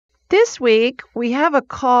This week, we have a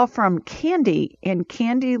call from Candy, and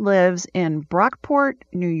Candy lives in Brockport,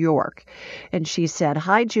 New York. And she said,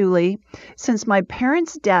 "Hi, Julie. Since my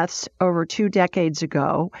parents' deaths over 2 decades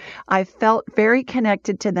ago, I felt very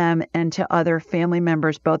connected to them and to other family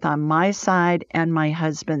members, both on my side and my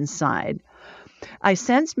husband's side. I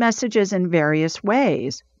sense messages in various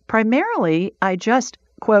ways. Primarily, I just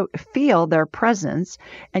quote, feel their presence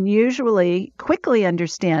and usually quickly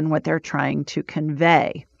understand what they're trying to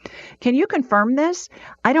convey. Can you confirm this?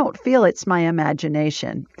 I don't feel it's my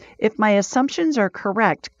imagination. If my assumptions are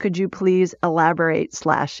correct, could you please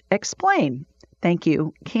elaborate/explain? Thank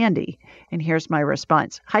you, Candy." And here's my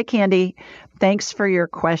response. Hi, Candy. Thanks for your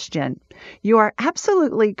question. You are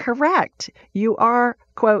absolutely correct. You are,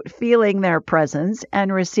 quote, feeling their presence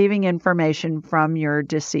and receiving information from your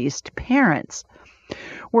deceased parents.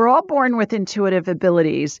 We're all born with intuitive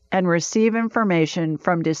abilities and receive information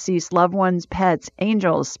from deceased loved ones, pets,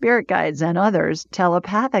 angels, spirit guides, and others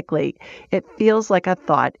telepathically. It feels like a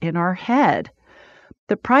thought in our head.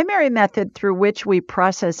 The primary method through which we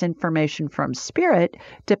process information from spirit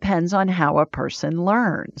depends on how a person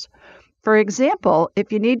learns. For example,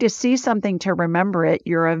 if you need to see something to remember it,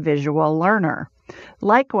 you're a visual learner.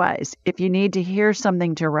 Likewise, if you need to hear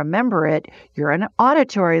something to remember it, you're an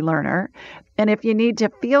auditory learner. And if you need to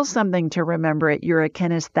feel something to remember it, you're a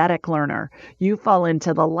kinesthetic learner. You fall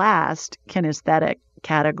into the last kinesthetic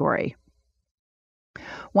category.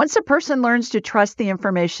 Once a person learns to trust the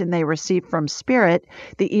information they receive from spirit,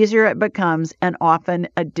 the easier it becomes, and often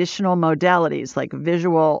additional modalities like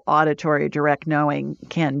visual, auditory, direct knowing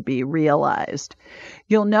can be realized.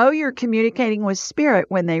 You'll know you're communicating with spirit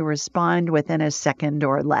when they respond within a second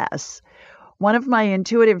or less. One of my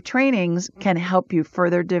intuitive trainings can help you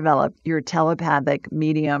further develop your telepathic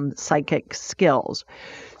medium psychic skills.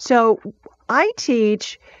 So I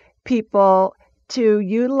teach people to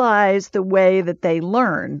utilize the way that they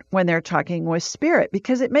learn when they're talking with spirit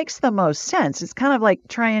because it makes the most sense. It's kind of like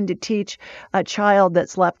trying to teach a child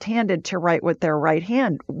that's left-handed to write with their right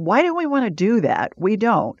hand. Why do we want to do that? We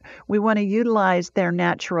don't. We want to utilize their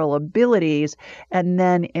natural abilities and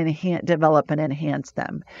then develop and enhance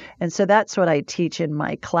them. And so that's what I teach in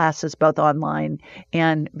my classes, both online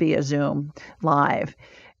and via Zoom live.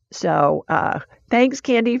 So thanks,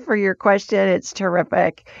 Candy, for your question. It's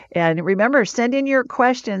terrific. And remember, send in your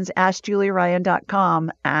questions,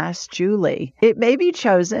 AskJulieRyan.com, Ask Julie. It may be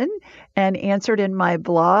chosen and answered in my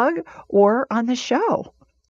blog or on the show.